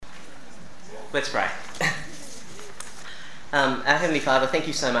Let's pray. Our Heavenly Father, thank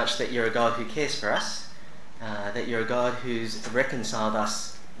you so much that you're a God who cares for us, that you're a God who's reconciled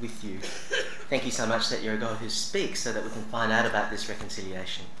us with you. Thank you so much that you're a God who speaks so that we can find out about this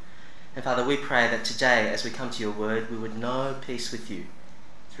reconciliation. And Father, we pray that today, as we come to your word, we would know peace with you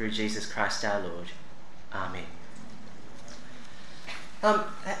through Jesus Christ our Lord. Amen.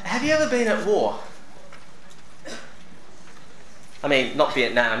 Have you ever been at war? I mean, not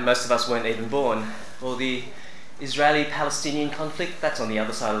Vietnam, most of us weren't even born. Or the Israeli-Palestinian conflict, that's on the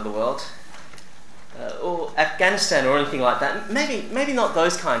other side of the world. Or Afghanistan or anything like that. Maybe not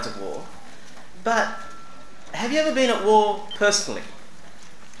those kinds of war. But have you ever been at war personally?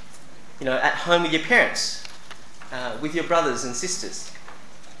 You know, at home with your parents, with your brothers and sisters,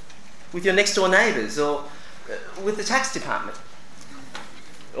 with your next door neighbours, or with the tax department,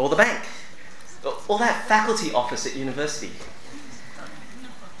 or the bank, or that faculty office at university,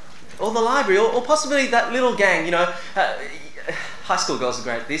 or the library, or possibly that little gang, you know, high school girls are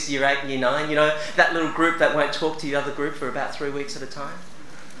great at this, year 8 and year 9, you know, that little group that won't talk to the other group for about 3 weeks at a time.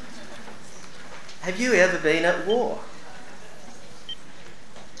 Have you ever been at war?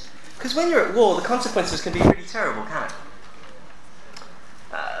 Because when you're at war, the consequences can be pretty terrible, can't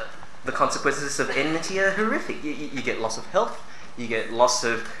it? The consequences of enmity are horrific. You get loss of health, you get loss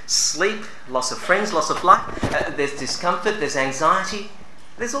of sleep, loss of friends, loss of life. There's discomfort, there's anxiety,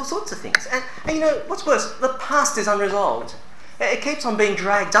 there's all sorts of things. And you know, what's worse, the past is unresolved. It keeps on being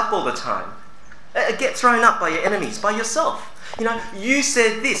dragged up all the time. Get thrown up by your enemies, by yourself. You know, you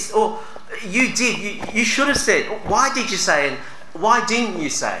said this, or you did, you should have said. Why did you say, and why didn't you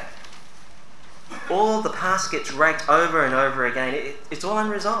say? All the past gets dragged over and over again. It's all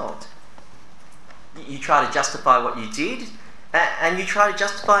unresolved. You try to justify what you did, and you try to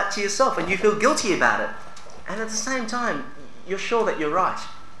justify it to yourself, and you feel guilty about it. And at the same time, you're sure that you're right.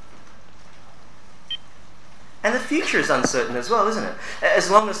 And the future is uncertain as well, isn't it?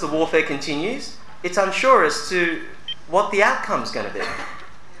 As long as the warfare continues, it's unsure as to what the outcome's going to be.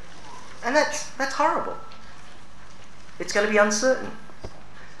 And that's horrible. It's going to be uncertain.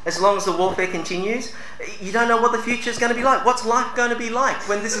 As long as the warfare continues, you don't know what the future is going to be like. What's life going to be like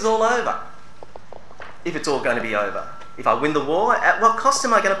when this is all over? If it's all going to be over. If I win the war, at what cost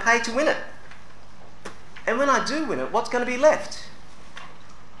am I going to pay to win it? And when I do win it, what's going to be left?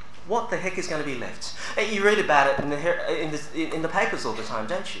 What the heck is going to be left? You read about it in the papers all the time,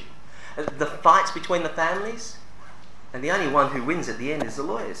 don't you? The fights between the families, and the only one who wins at the end is the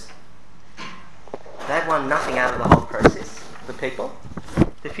lawyers. They've won nothing out of the whole process, the people.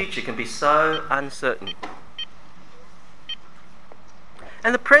 The future can be so uncertain.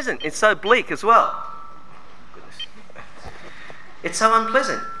 And the present is so bleak as well. It's so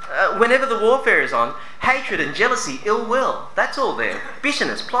unpleasant. Whenever the warfare is on, hatred and jealousy, ill will, that's all there.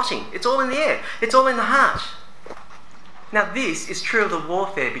 Bitterness, plotting, it's all in the air. It's all in the heart. Now this is true of the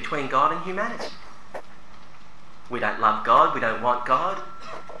warfare between God and humanity. We don't love God, we don't want God.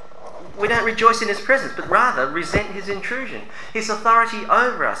 We don't rejoice in his presence, but rather resent his intrusion, his authority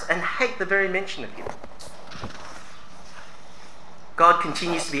over us, and hate the very mention of him. God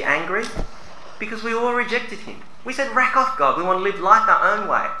continues to be angry because we all rejected him. We said, rack off, God. We want to live life our own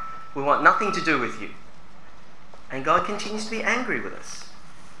way. We want nothing to do with you. And God continues to be angry with us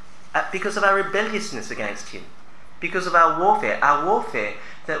because of our rebelliousness against him, because of our warfare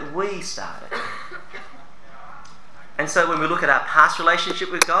that we started. And so when we look at our past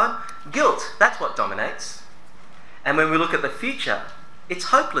relationship with God, guilt, that's what dominates. And when we look at the future, it's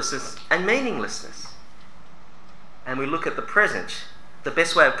hopelessness and meaninglessness. And we look at the present, the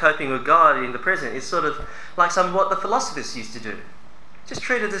best way of coping with God in the present is sort of like some of what the philosophers used to do. Just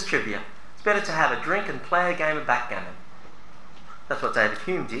treat it as trivia. It's better to have a drink and play a game of backgammon. That's what David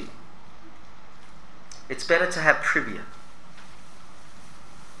Hume did. It's better to have trivia.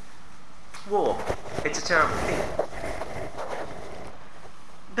 War, it's a terrible thing.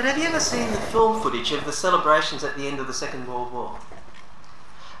 But have you ever seen the film footage of the celebrations at the end of the Second World War?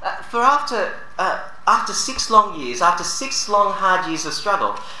 For after 6 long years, after 6 long hard years of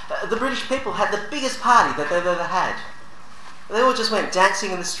struggle, the British people had the biggest party that they've ever had. They all just went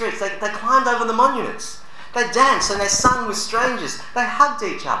dancing in the streets. They climbed over the monuments. They danced and they sung with strangers. They hugged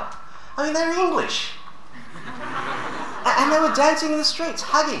each other. I mean, they were English. And they were dancing in the streets,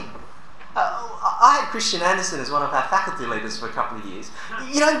 hugging. I had Christian Anderson as one of our faculty leaders for a couple of years.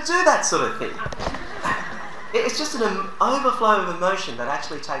 You don't do that sort of thing. It's just an overflow of emotion that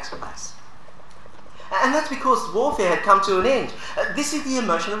actually takes place. And that's because warfare had come to an end. This is the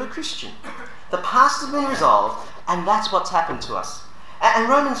emotion of a Christian. The past has been resolved, and that's what's happened to us. And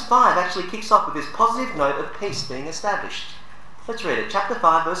Romans 5 actually kicks off with this positive note of peace being established. Let's read it. Chapter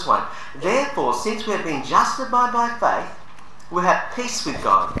 5, verse 1. Therefore, since we have been justified by faith, we have peace with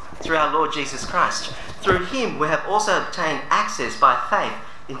God through our Lord Jesus Christ. Through him we have also obtained access by faith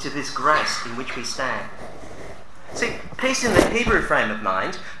into this grace in which we stand. See, peace in the Hebrew frame of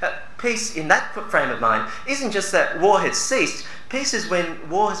mind, peace in that frame of mind isn't just that war has ceased. Peace is when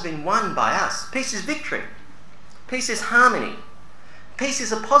war has been won by us. Peace is victory. Peace is harmony. Peace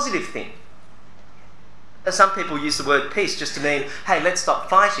is a positive thing. Some people use the word peace just to mean, hey, let's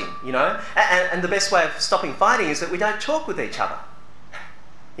stop fighting, you know. And the best way of stopping fighting is that we don't talk with each other.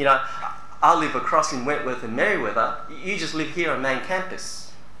 You know, I live across in Wentworth and Merriweather. You just live here on main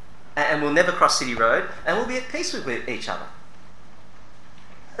campus. And we'll never cross City Road, and we'll be at peace with each other.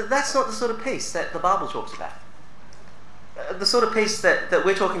 That's not the sort of peace that the Bible talks about. The sort of peace that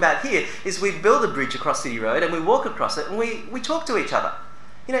we're talking about here is we build a bridge across City Road and we walk across it and we talk to each other.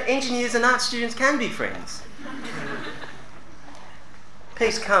 You know, engineers and art students can be friends.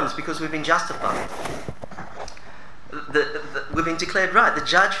 Peace comes because we've been justified. We've been declared right. The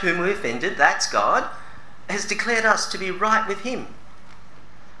judge whom we offended, that's God, has declared us to be right with him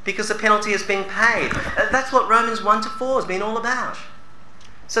because the penalty has been paid. That's what Romans 1-4 has been all about.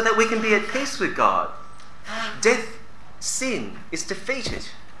 So that we can be at peace with God. Death, sin is defeated.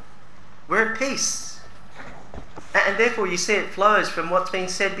 We're at peace. And therefore you see it flows from what's been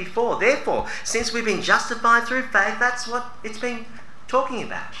said before. Therefore, since we've been justified through faith, that's what it's been talking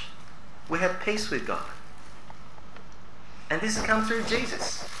about. We have peace with God. And this has come through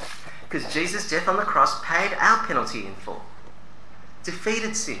Jesus. Because Jesus' death on the cross paid our penalty in full.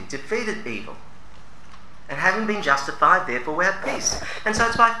 Defeated sin, defeated evil. And having been justified, therefore we have peace. And so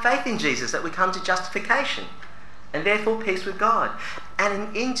it's by faith in Jesus that we come to justification. And therefore peace with God.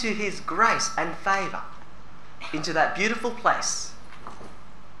 And into his grace and favour. Into that beautiful place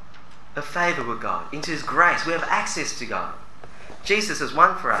of favour with God. Into his grace. We have access to God. Jesus has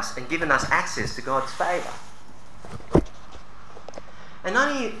won for us and given us access to God's favour. And not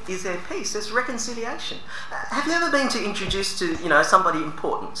only is there peace, there's reconciliation. Have you ever been introduced to, you know, somebody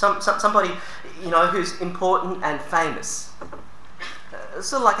important? Somebody, you know, who's important and famous?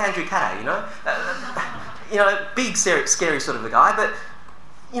 Sort of like Andrew Cadday, you know? You know, big, scary sort of a guy, but,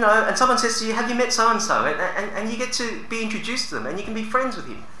 you know, and someone says to you, have you met so-and-so? And you get to be introduced to them and you can be friends with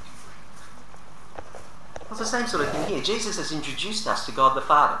him. Well, it's the same sort of thing here. Jesus has introduced us to God the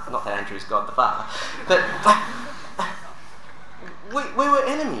Father. Not that Andrew is God the Father, but we were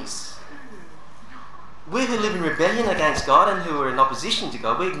enemies. We who live in rebellion against God and who were in opposition to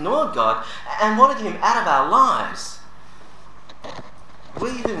God, we ignored God and wanted him out of our lives. We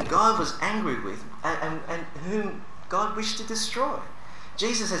whom God was angry with and whom God wished to destroy.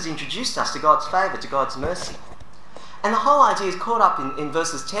 Jesus has introduced us to God's favour, to God's mercy. And the whole idea is caught up in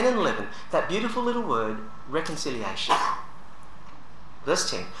verses 10 and 11, that beautiful little word, reconciliation. Verse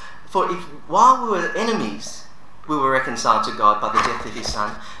 10, for if while we were enemies, we were reconciled to God by the death of his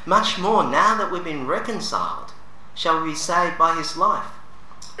Son, much more now that we've been reconciled, shall we be saved by his life.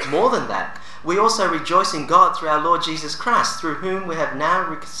 More than that, we also rejoice in God through our Lord Jesus Christ, through whom we have now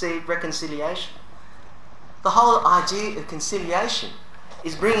received reconciliation. The whole idea of conciliation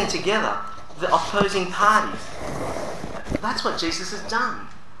is bringing together the opposing parties. That's what Jesus has done.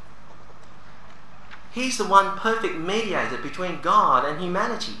 He's the one perfect mediator between God and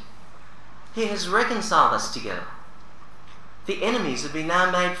humanity. He has reconciled us together. The enemies have been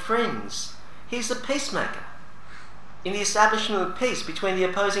now made friends. He's the peacemaker in the establishment of peace between the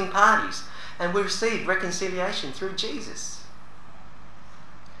opposing parties, and we receive reconciliation through Jesus.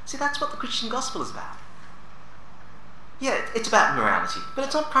 See, that's what the Christian gospel is about. Yeah, it's about morality, but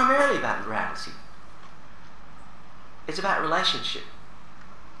it's not primarily about morality. It's about relationship.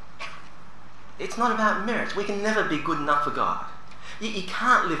 It's not about merit. We can never be good enough for God. You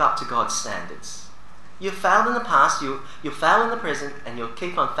can't live up to God's standards. You've failed in the past, you'll fail in the present, and you'll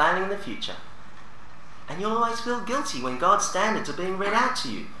keep on failing in the future. And you'll always feel guilty when God's standards are being read out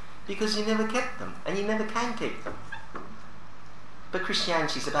to you, because you never kept them, and you never can keep them. But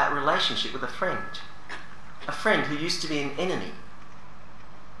Christianity is about relationship with a friend who used to be an enemy,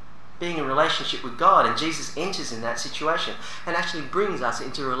 being in relationship with God, and Jesus enters in that situation and actually brings us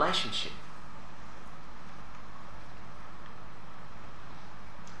into a relationship.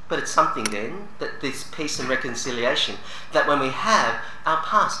 But it's something then, that this peace and reconciliation, that when we have, our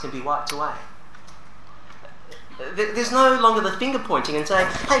past can be wiped away. There's no longer the finger pointing and saying,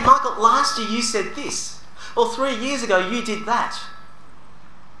 hey Michael, last year you said this, or 3 years ago you did that.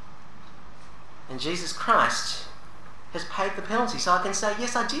 And Jesus Christ has paid the penalty, so I can say,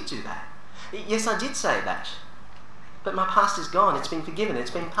 yes, I did do that. Yes, I did say that. But my past is gone, it's been forgiven,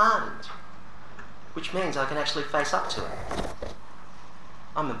 it's been pardoned. Which means I can actually face up to it.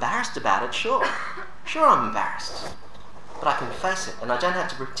 I'm embarrassed about it, sure. Sure I'm embarrassed. But I can face it, and I don't have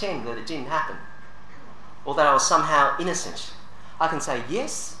to pretend that it didn't happen, or that I was somehow innocent. I can say,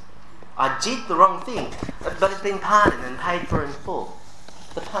 yes, I did the wrong thing, but it's been pardoned and paid for in full.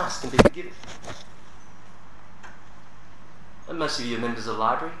 The past can be forgiven. And most of you are members of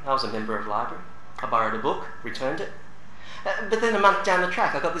library. I was a member of library. I borrowed a book, returned it. But then a month down the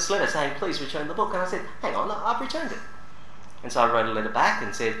track, I got this letter saying, please return the book. And I said, hang on, I've returned it. And so I wrote a letter back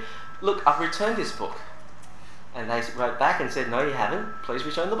and said, look, I've returned this book. And they wrote back and said, no, you haven't. Please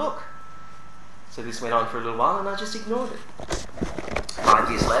return the book. So this went on for a little while and I just ignored it. 5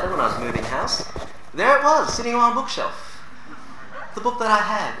 years later, when I was moving house, there it was, sitting on my bookshelf. The book that I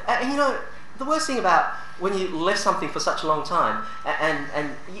had. And you know, the worst thing about when you left something for such a long time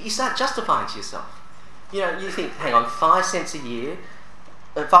and you start justifying to yourself. You know, you think, hang on, 5 cents a year,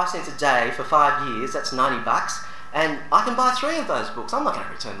 5 cents a day for 5 years, that's $90, and I can buy 3 of those books. I'm not going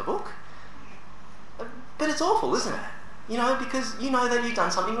to return the book. But it's awful, isn't it? You know, because you know that you've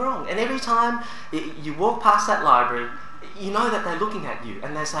done something wrong. And every time you walk past that library, you know that they're looking at you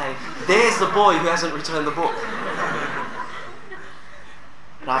and they say, there's the boy who hasn't returned the book.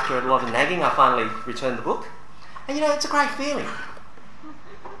 But after a lot of nagging, I finally returned the book. And you know, it's a great feeling.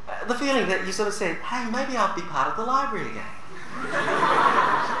 The feeling that you sort of said, hey, maybe I'll be part of the library again.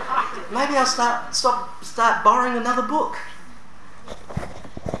 Maybe I'll start borrowing another book.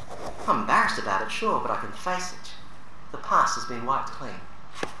 I'm embarrassed about it, sure, but I can face it. The past has been wiped clean.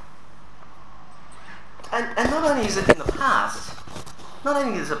 And not only is it in the past, not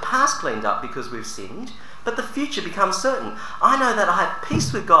only is the past cleaned up because we've sinned, but the future becomes certain. I know that I have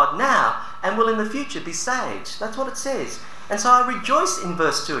peace with God now and will in the future be saved. That's what it says. And so I rejoice in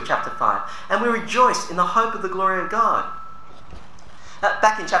verse 2 of chapter 5. And we rejoice in the hope of the glory of God.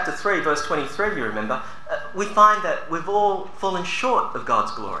 Back in chapter 3, verse 23, you remember, we find that we've all fallen short of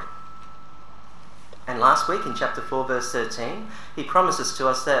God's glory. And last week in chapter 4, verse 13, he promises to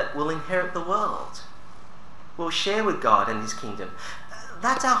us that we'll inherit the world. We'll share with God and his kingdom.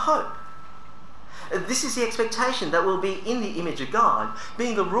 That's our hope. This is the expectation that we'll be in the image of God,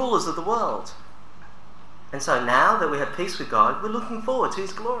 being the rulers of the world. And so now that we have peace with God, we're looking forward to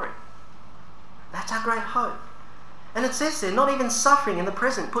his glory. That's our great hope. And it says there, not even suffering in the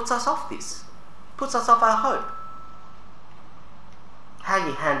present puts us off this, puts us off our hope. How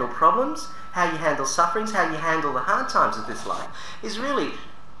you handle problems, how you handle sufferings, how you handle the hard times of this life is really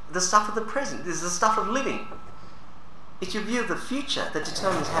the stuff of the present. This is the stuff of living. It's your view of the future that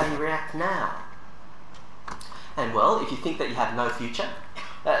determines how you react now. And well, if you think that you have no future,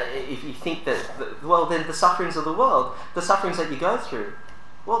 if you think that, well, then the sufferings of the world, the sufferings that you go through,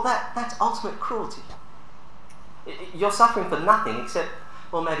 well, that's ultimate cruelty. You're suffering for nothing except,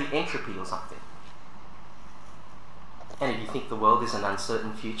 well, maybe entropy or something. And if you think the world is an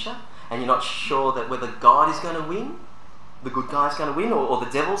uncertain future, and you're not sure that whether God is going to win, the good guy's going to win, or the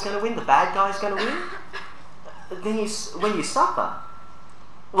devil's going to win, the bad guy's going to win, then when you suffer,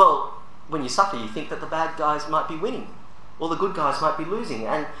 well, when you suffer, you think that the bad guys might be winning, or the good guys might be losing,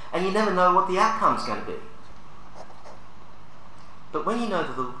 and you never know what the outcome's going to be. But when you know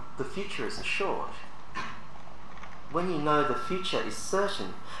that the future is assured, when you know the future is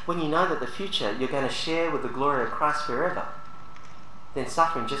certain, when you know that the future you're going to share with the glory of Christ forever, then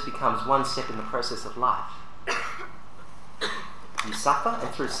suffering just becomes one step in the process of life. You suffer, and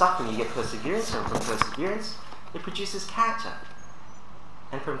through suffering you get perseverance, and from perseverance it produces character.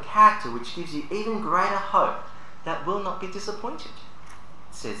 And from character, which gives you even greater hope that will not be disappointed,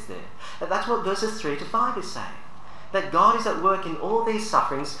 it says there. And that's what verses 3 to 5 is saying. That God is at work in all these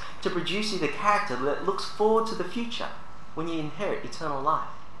sufferings to produce you the character that looks forward to the future when you inherit eternal life,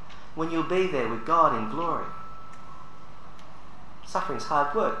 when you'll be there with God in glory. Suffering's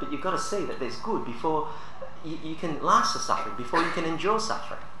hard work, but you've got to see that there's good before you can last the suffering, before you can endure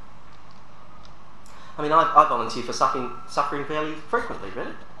suffering. I mean, I volunteer for suffering fairly frequently,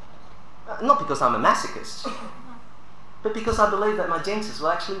 really. Not because I'm a masochist, but because I believe that my dentist will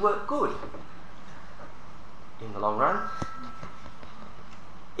actually work good in the long run.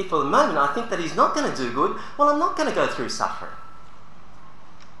 If for the moment I think that he's not going to do good, well, I'm not going to go through suffering.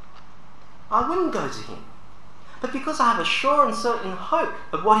 I wouldn't go to him. But because I have a sure and certain hope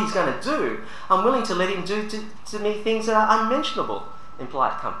of what he's going to do, I'm willing to let him do to me things that are unmentionable in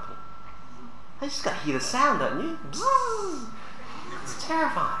polite company. You just got to hear the sound, don't you? Bzzz. It's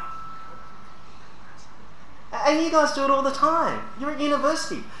terrifying. And you guys do it all the time. You're at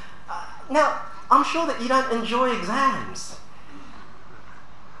university. Now, I'm sure that you don't enjoy exams.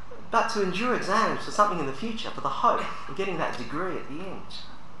 But to endure exams for something in the future, for the hope of getting that degree at the end.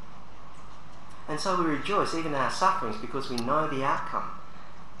 And so we rejoice even in our sufferings because we know the outcome.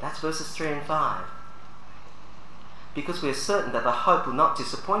 verses 3 and 5. Because we are certain that the hope will not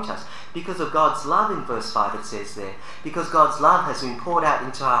disappoint us. Because of God's love in verse 5 it says there. Because God's love has been poured out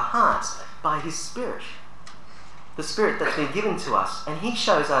into our hearts by His Spirit. The Spirit that's been given to us. And He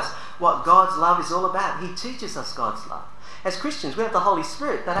shows us what God's love is all about. He teaches us God's love. As Christians, we have the Holy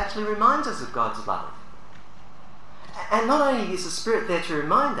Spirit that actually reminds us of God's love. And not only is the Spirit there to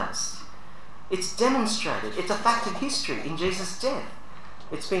remind us, it's demonstrated. It's a fact of history in Jesus' death.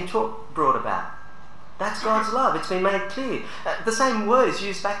 It's been brought about. That's God's love. It's been made clear. The same words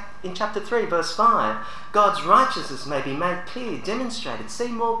used back in chapter 3, verse 5. God's righteousness may be made clear, demonstrated,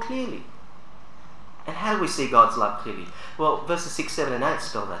 seen more clearly. And how do we see God's love clearly? Well, verses 6, 7 and 8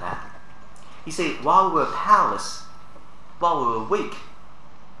 spell that out. You see, while we were powerless, while we were weak,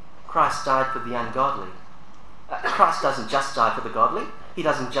 Christ died for the ungodly. Christ doesn't just die for the godly. He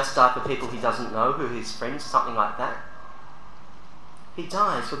doesn't just die for people he doesn't know, who are his friends, something like that. He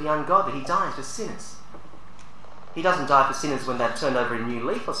dies for the ungodly. He dies for sinners. He doesn't die for sinners when they've turned over a new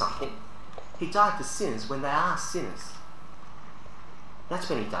leaf or something. He died for sinners when they are sinners. That's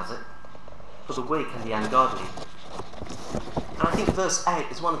when He does it. For the weak and the ungodly. And I think verse 8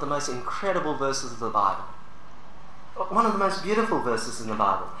 is one of the most incredible verses of the Bible. One of the most beautiful verses in the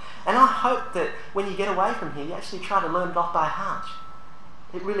Bible. And I hope that when you get away from here, you actually try to learn it off by heart.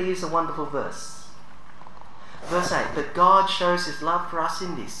 It really is a wonderful verse. Verse 8, that God shows His love for us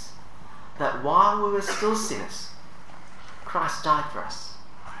in this, that while we were still sinners, Christ died for us.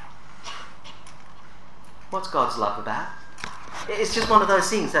 What's God's love about? It's just one of those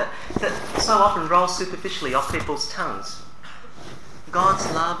things that so often rolls superficially off people's tongues. God's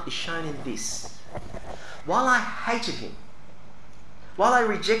love is shown in this. While I hated Him, while I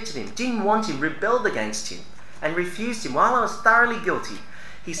rejected Him, didn't want Him, rebelled against Him, and refused Him, while I was thoroughly guilty,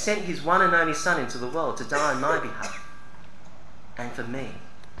 He sent His one and only Son into the world to die on my behalf and for me.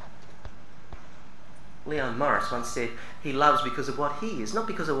 Leon Morris once said, He loves because of what He is, not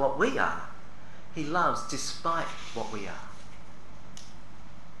because of what we are. He loves despite what we are.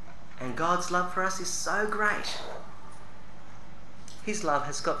 And God's love for us is so great. His love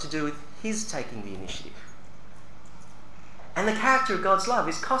has got to do with His taking the initiative. And the character of God's love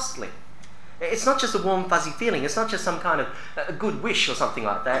is costly. It's not just a warm, fuzzy feeling. It's not just some kind of a good wish or something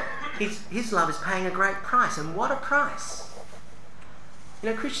like that. His love is paying a great price. And what a price. You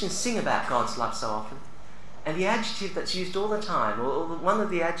know, Christians sing about God's love so often. And the adjective that's used all the time, or one of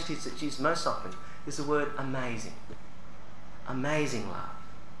the adjectives that's used most often, is the word amazing. Amazing love.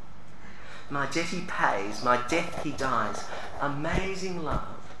 My debt He pays, my death He dies. Amazing love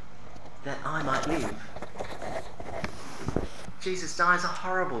that I might live. Jesus dies a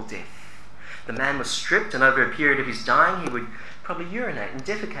horrible death. The man was stripped, and over a period of his dying, he would probably urinate and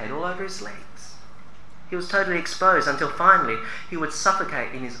defecate all over his legs. He was totally exposed until finally he would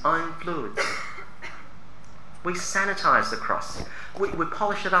suffocate in his own fluids. We sanitize the cross. We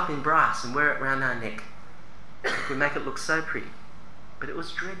polish it up in brass and wear it around our neck. We make it look so pretty. But it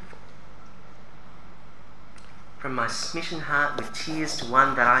was dreadful. From my smitten heart with tears to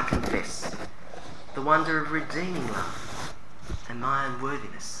one that I confess, the wonder of redeeming love and my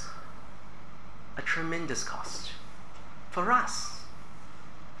unworthiness. A tremendous cost for us.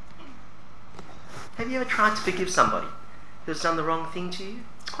 Have you ever tried to forgive somebody who's done the wrong thing to you?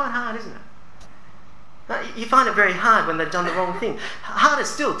 It's quite hard, isn't it? You find it very hard when they've done the wrong thing. Harder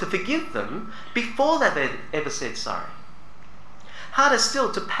still to forgive them before they've ever said sorry. Harder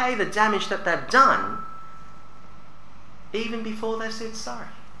still to pay the damage that they've done even before they've said sorry.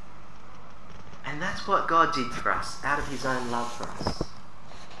 And that's what God did for us, out of His own love for us.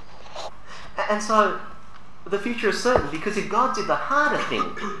 And so the future is certain, because if God did the harder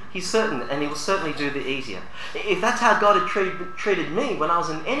thing, He's certain, and He will certainly do the easier. If that's how God had treated me when I was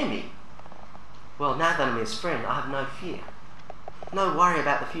an enemy, well, now that I'm His friend, I have no fear. No worry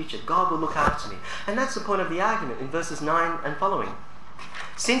about the future. God will look after me. And that's the point of the argument in verses 9 and following.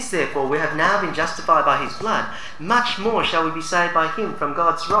 Since therefore we have now been justified by His blood, much more shall we be saved by Him from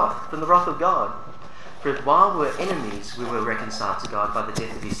God's wrath, from the wrath of God. For if while we were enemies we were reconciled to God by the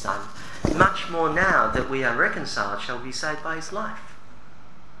death of His Son, much more now that we are reconciled shall we be saved by His life.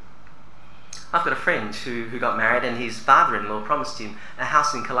 I've got a friend who got married, and his father-in-law promised him a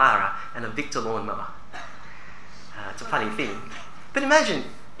house in Killara and a Victor lawnmower. It's a funny thing. But imagine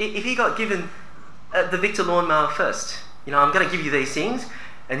if he got given the Victor lawnmower first. You know, I'm going to give you these things,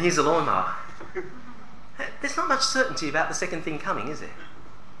 and here's a lawnmower. There's not much certainty about the second thing coming, is there?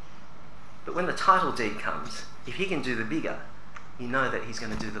 But when the title deed comes, if he can do the bigger, you know that he's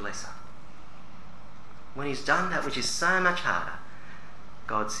going to do the lesser. When he's done that which is so much harder,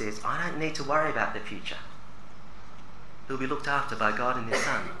 God says, I don't need to worry about the future. He'll be looked after by God and His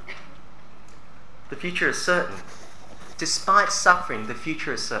Son. The future is certain. Despite suffering, the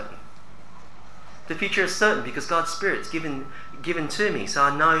future is certain. The future is certain because God's Spirit's given to me, so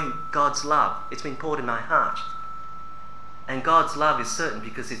I know God's love. It's been poured in my heart. And God's love is certain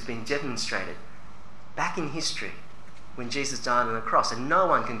because it's been demonstrated back in history when Jesus died on the cross, and no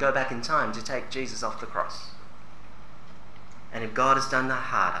one can go back in time to take Jesus off the cross. And if God has done the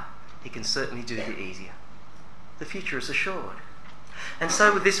harder, he can certainly do the easier. The future is assured. And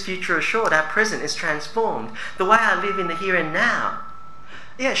so with this future assured, our present is transformed. The way I live in the here and now.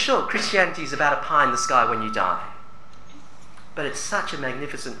 Yeah, sure, Christianity is about a pie in the sky when you die. But it's such a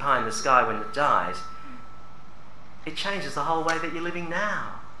magnificent pie in the sky when it dies, it changes the whole way that you're living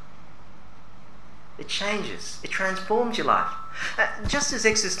now. It changes. It transforms your life. Just as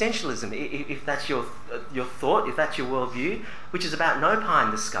existentialism, if that's your thought, if that's your worldview, which is about no pie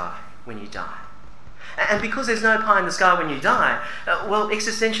in the sky when you die. And because there's no pie in the sky when you die, well,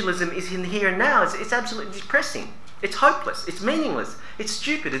 existentialism is in the here and now. It's absolutely depressing. It's hopeless. It's meaningless. It's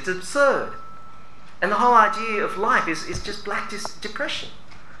stupid. It's absurd. And the whole idea of life is just black depression.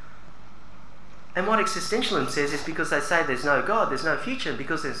 And what existentialism says is because they say there's no God, there's no future, and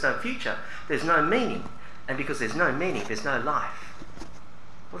because there's no future, there's no meaning. And because there's no meaning, there's no life.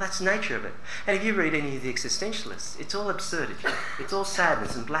 Well, that's the nature of it. And if you read any of the existentialists, it's all absurdity. It's all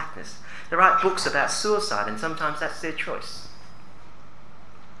sadness and blackness. They write books about suicide, and sometimes that's their choice.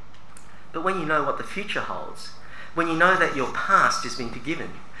 But when you know what the future holds, when you know that your past has been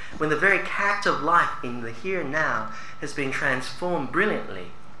forgiven, when the very character of life in the here and now has been transformed brilliantly,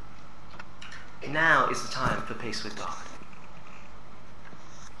 now is the time for peace with God.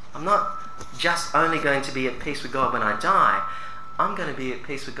 I'm not just only going to be at peace with God when I die, I'm going to be at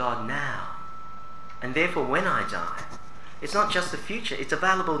peace with God now. And therefore when I die, it's not just the future, it's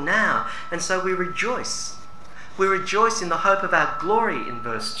available now. And so we rejoice. We rejoice in the hope of our glory in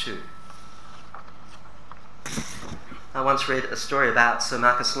verse 2. I once read a story about Sir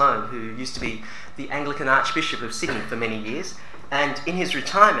Marcus Sloane, who used to be the Anglican Archbishop of Sydney for many years. And in his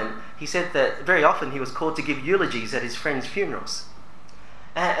retirement, he said that very often he was called to give eulogies at his friends' funerals.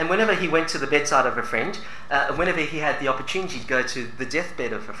 And whenever he went to the bedside of a friend, whenever he had the opportunity to go to the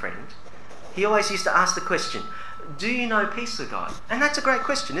deathbed of a friend, he always used to ask the question, do you know peace with God? And that's a great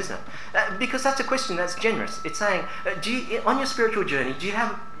question, isn't it? Because that's a question that's generous. It's saying, on your spiritual journey, do you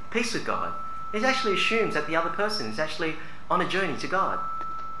have peace with God? It actually assumes that the other person is actually on a journey to God.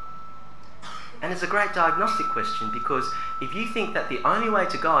 And it's a great diagnostic question, because if you think that the only way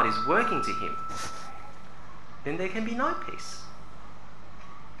to God is working to him, then there can be no peace.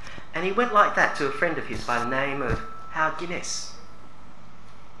 And he went like that to a friend of his by the name of Howard Guinness,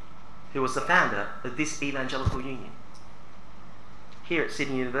 who was the founder of this evangelical union here at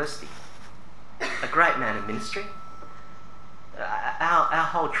Sydney University. A great man of ministry. Our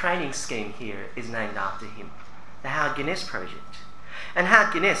whole training scheme here is named after him, the Howard Guinness Project. And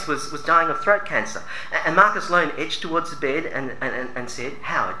Howard Guinness was dying of throat cancer. And Marcus Sloane edged towards the bed and said,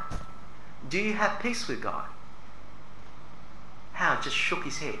 Howard, do you have peace with God? Howard just shook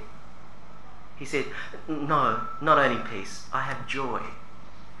his head. He said, no, not only peace, I have joy.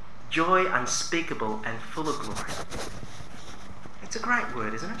 Joy unspeakable and full of glory. It's a great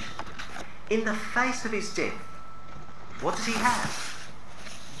word, isn't it? In the face of his death, what does he have?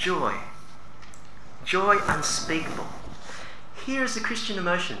 Joy. Joy unspeakable. Here is the Christian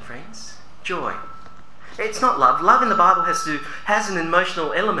emotion, friends. Joy. It's not love. Love in the Bible has an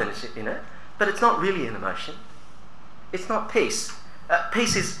emotional element in it, but it's not really an emotion. It's not peace.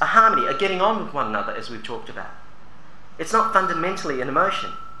 Peace is a harmony, a getting on with one another, as we've talked about. It's not fundamentally an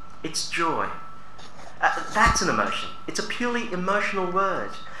emotion. It's joy. That's an emotion. It's a purely emotional word.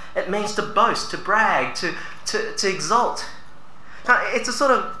 It means to boast, to brag, to exalt. It's a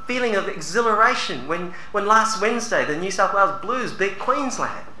sort of feeling of exhilaration when last Wednesday the New South Wales Blues beat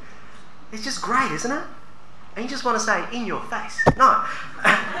Queensland. It's just great, isn't it? And you just want to say, in your face. No.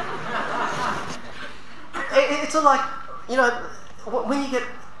 It's sort of like, when you get,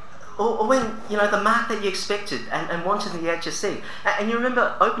 or when, the mark that you expected and wanted in the HSC, and you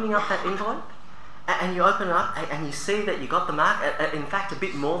remember opening up that envelope, and you open it up and you see that you got the mark, in fact a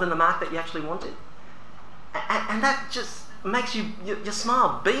bit more than the mark that you actually wanted. And that just makes your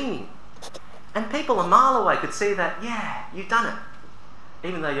smile beaming. And people a mile away could see that, yeah, you've done it.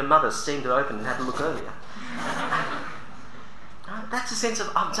 Even though your mother seemed to open and had a look earlier. That's a sense of,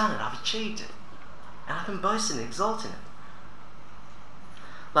 I've done it, I've achieved it. And I can boast in it, exalt in it.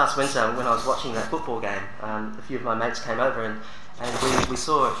 Last Wednesday when I was watching that football game, a few of my mates came over and we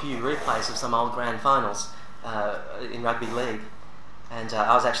saw a few replays of some old grand finals in rugby league. And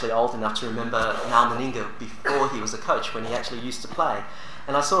I was actually old enough to remember Mal Meninga before he was a coach, when he actually used to play.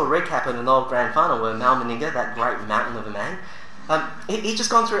 And I saw a recap in an old grand final where Mal Meninga, that great mountain of a man, he'd just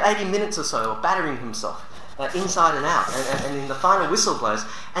gone through 80 minutes or so of battering himself inside and out, and then the final whistle blows,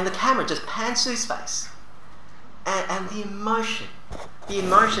 and the camera just pans to his face. And the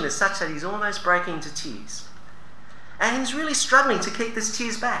emotion is such that he's almost breaking into tears. And he's really struggling to keep these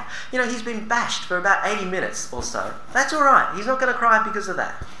tears back. You know, he's been bashed for about 80 minutes or so. That's all right. He's not going to cry because of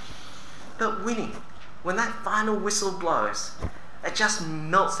that. But winning, when that final whistle blows, it just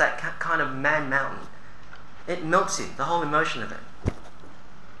melts that kind of man mountain. It melts him, the whole emotion of it.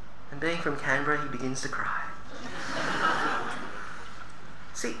 And being from Canberra, he begins to cry.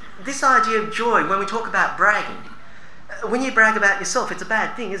 See, this idea of joy, when we talk about bragging, when you brag about yourself, it's a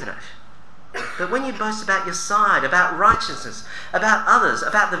bad thing, isn't it? But when you boast about your side, about righteousness, about others,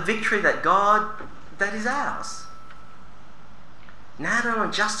 about the victory that is ours. Now that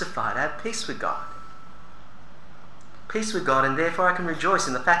I'm justified, I have peace with God. Peace with God, and therefore I can rejoice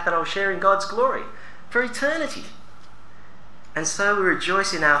in the fact that I'll share in God's glory for eternity. And so we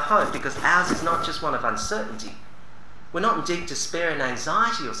rejoice in our hope, because ours is not just one of uncertainty. We're not in deep despair and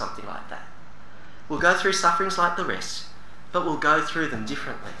anxiety or something like that. We'll go through sufferings like the rest, but we'll go through them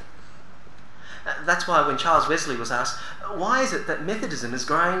differently. That's why when Charles Wesley was asked, why is it that Methodism is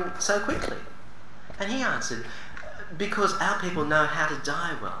growing so quickly? And he answered, because our people know how to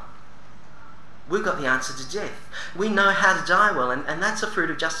die well. We've got the answer to death. We know how to die well, and that's a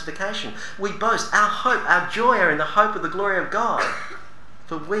fruit of justification. We boast. Our hope, our joy are in the hope of the glory of God.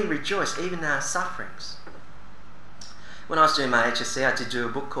 For we rejoice even in our sufferings. When I was doing my HSC, I did do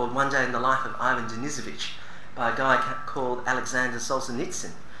a book called One Day in the Life of Ivan Denisovich by a guy called Alexander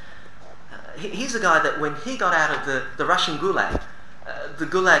Solzhenitsyn. He's a guy that when he got out of the Russian Gulag, the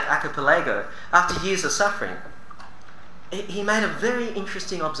Gulag Archipelago, after years of suffering, he made a very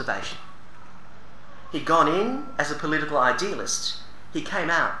interesting observation. He'd gone in as a political idealist. He came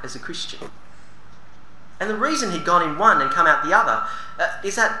out as a Christian. And the reason he'd gone in one and come out the other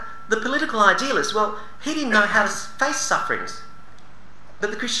is that the political idealist, well, he didn't know how to face sufferings,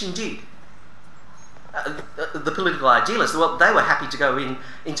 but the Christian did. The political idealists, well, they were happy to go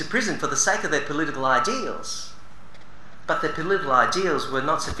into prison for the sake of their political ideals. But their political ideals were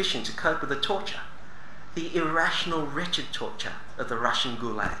not sufficient to cope with the torture, the irrational, wretched torture of the Russian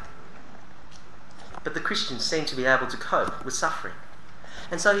Gulag. But the Christians seemed to be able to cope with suffering.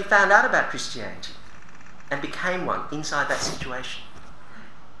 And so he found out about Christianity and became one inside that situation.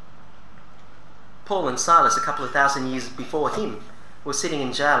 Paul and Silas, a couple of thousand years before him, were sitting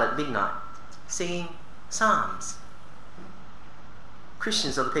in jail at midnight, singing psalms.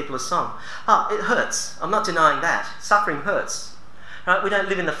 Christians are the people of song. Oh, it hurts. I'm not denying that. Suffering hurts. Right? We don't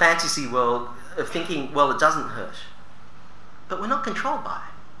live in the fantasy world of thinking, well, it doesn't hurt. But we're not controlled by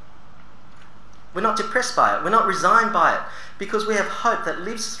it. We're not depressed by it. We're not resigned by it, because we have hope that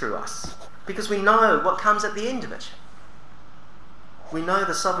lives through us, because we know what comes at the end of it. We know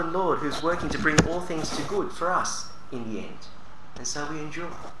the sovereign Lord who's working to bring all things to good for us in the end. And so we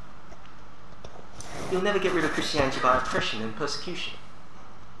endure. You'll never get rid of Christianity by oppression and persecution.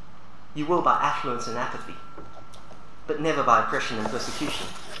 You will by affluence and apathy, but never by oppression and persecution.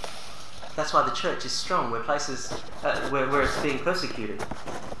 That's why the church is strong where places where it's being persecuted,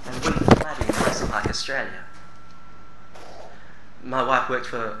 and weak and flabby in places like Australia. My wife worked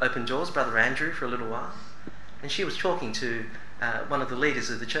for Open Doors, Brother Andrew, for a little while, and she was talking to one of the leaders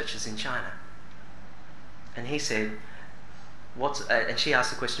of the churches in China. And he said, and she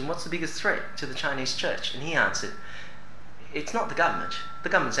asked the question, what's the biggest threat to the Chinese church? And he answered, it's not the government. The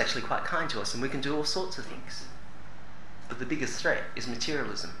government's actually quite kind to us and we can do all sorts of things. But the biggest threat is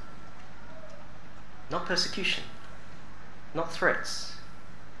materialism. Not persecution, not threats,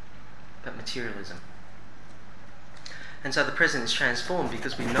 but materialism. And so the present is transformed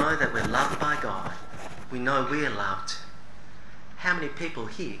because we know that we're loved by God. We know we're loved. How many people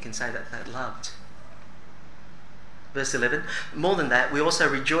here can say that they're loved? Verse 11, more than that, we also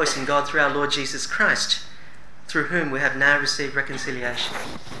rejoice in God through our Lord Jesus Christ, through whom we have now received reconciliation.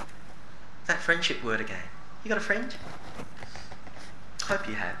 That friendship word again. You got a friend? Hope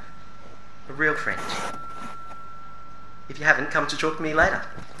you have. A real friend. If you haven't, come to talk to me later,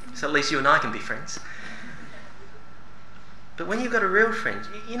 so at least you and I can be friends. But when you've got a real friend,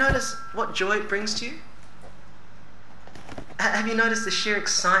 you notice what joy it brings to you? Have you noticed the sheer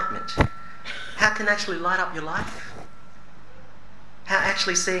excitement? How it can actually light up your life? How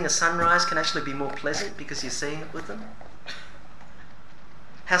actually seeing a sunrise can actually be more pleasant because you're seeing it with them?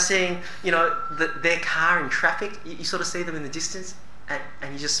 How seeing, their car in traffic, you sort of see them in the distance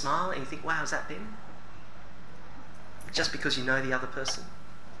and you just smile and you think, wow, is that them? Just because you know the other person.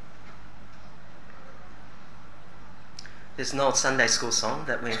 There's an old Sunday school song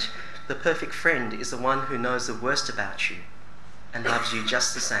that went, "The perfect friend is the one who knows the worst about you and loves you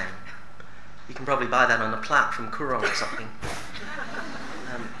just the same." You can probably buy that on a plaque from Koorong or something.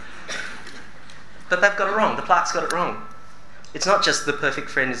 But they've got it wrong. The plaque's got it wrong. It's not just the perfect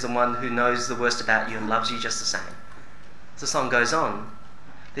friend is the one who knows the worst about you and loves you just the same. As the song goes on,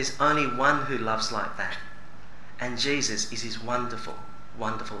 there's only one who loves like that. And Jesus is his wonderful,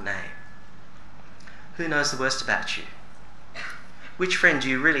 wonderful name. Who knows the worst about you? Which friend do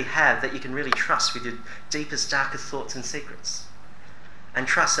you really have that you can really trust with your deepest, darkest thoughts and secrets? And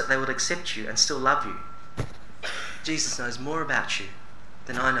trust that they will accept you and still love you. Jesus knows more about you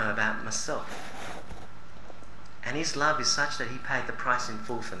than I know about myself. And his love is such that he paid the price in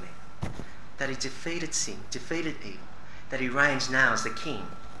full for me. That he defeated sin, defeated evil. That he reigns now as the king.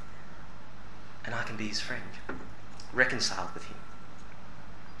 And I can be his friend, reconciled with him.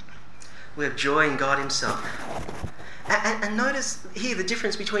 We have joy in God himself. And notice here the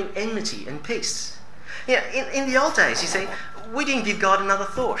difference between enmity and peace. Yeah, in the old days, you see, we didn't give God another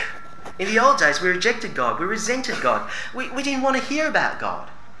thought. In the old days, we rejected God. We resented God. We didn't want to hear about God.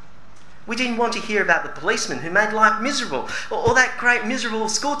 We didn't want to hear about the policeman who made life miserable, or that great miserable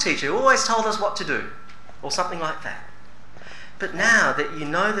school teacher who always told us what to do, or something like that. But now that you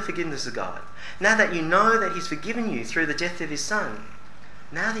know the forgiveness of God, now that you know that he's forgiven you through the death of his Son,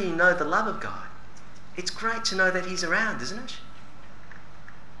 now that you know the love of God, it's great to know that he's around, isn't it?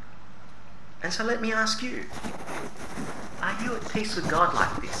 And so let me ask you, are you at peace with God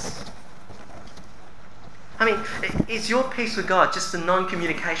like this? I mean, is your peace with God just a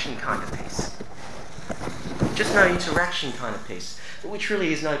non-communication kind of peace? Just no interaction kind of peace, which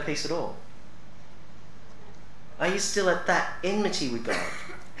really is no peace at all? Are you still at that enmity with God,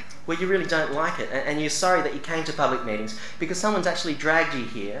 where you really don't like it, and you're sorry that you came to public meetings because someone's actually dragged you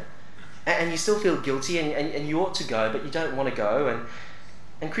here, and you still feel guilty, and you ought to go, but you don't want to go,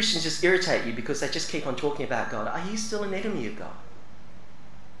 and Christians just irritate you because they just keep on talking about God? Are you still an enemy of God?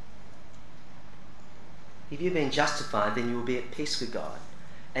 If you've been justified, then you will be at peace with God.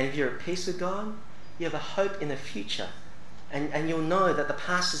 And if you're at peace with God, you have a hope in the future. And you'll know that the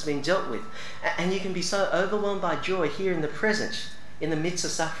past has been dealt with. And you can be so overwhelmed by joy here in the present, in the midst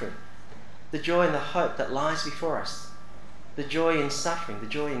of suffering. The joy and the hope that lies before us. The joy in suffering, the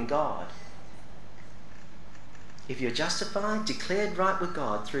joy in God. If you're justified, declared right with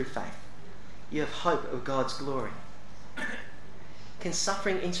God through faith, you have hope of God's glory. Can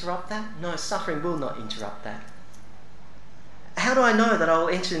suffering interrupt that? No, suffering will not interrupt that. How do I know that I will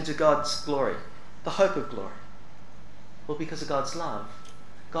enter into God's glory, the hope of glory? Well, because of God's love.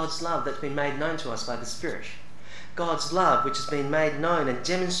 God's love that's been made known to us by the Spirit. God's love which has been made known and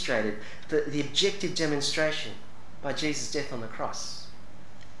demonstrated, the objective demonstration by Jesus' death on the cross.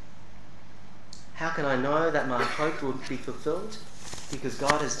 How can I know that my hope will be fulfilled? Because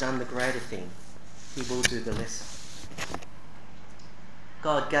God has done the greater thing. He will do the lesser.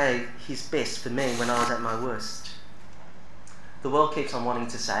 God gave his best for me when I was at my worst. The world keeps on wanting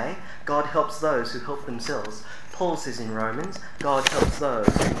to say, God helps those who help themselves. Paul says in Romans, God helps those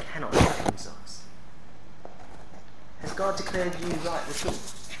who cannot help themselves. Has God declared you right with him?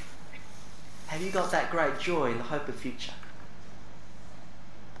 Have you got that great joy in the hope of future?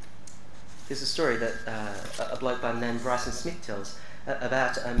 There's a story that a bloke by the name Bryson Smith tells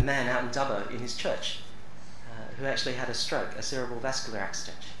about a man out in Dubbo in his church who actually had a stroke, a cerebral vascular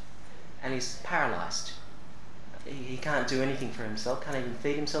accident, and he's paralysed. He can't do anything for himself, can't even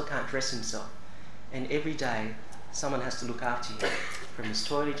feed himself, can't dress himself. And every day, someone has to look after him, from his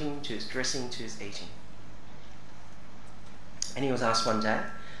toileting to his dressing to his eating. And he was asked one day,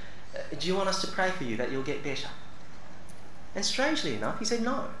 do you want us to pray for you that you'll get better? And strangely enough, he said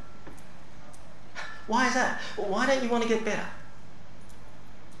no. Why is that? Why don't you want to get better?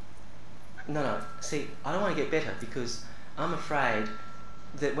 No. See, I don't want to get better because I'm afraid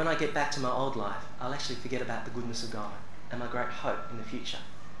that when I get back to my old life, I'll actually forget about the goodness of God and my great hope in the future.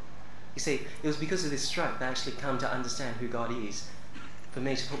 You see, it was because of this stroke that I actually come to understand who God is, for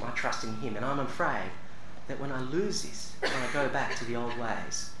me to put my trust in him. And I'm afraid that when I lose this, when I go back to the old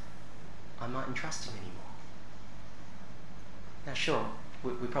ways, I mightn't trust him anymore. Now sure,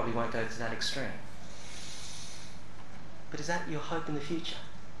 we probably won't go to that extreme. But is that your hope in the future?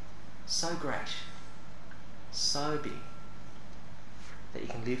 So great, so big, that you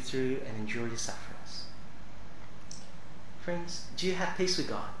can live through and endure your sufferings. Friends, do you have peace with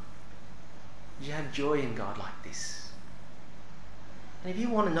God? Do you have joy in God like this? And if you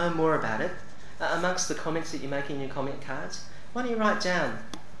want to know more about it, amongst the comments that you make in your comment cards, why don't you write down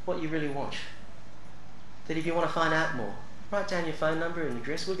what you really want? That if you want to find out more, write down your phone number and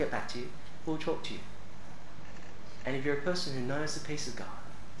address, we'll get back to you, we'll talk to you. And if you're a person who knows the peace of God,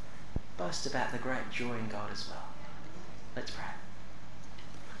 boast about the great joy in God as well. Let's pray.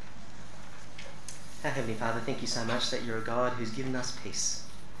 Our Heavenly Father, thank you so much that you're a God who's given us peace.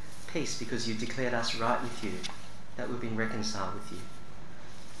 Peace because you declared us right with you, that we've been reconciled with you.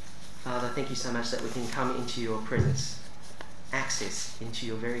 Father, thank you so much that we can come into your presence, access into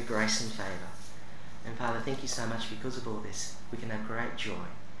your very grace and favour. And Father, thank you so much because of all this. We can have great joy.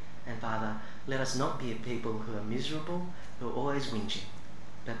 And Father, let us not be a people who are miserable, who are always whinging,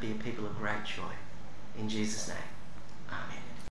 but be a people of great joy. In Jesus' name, amen.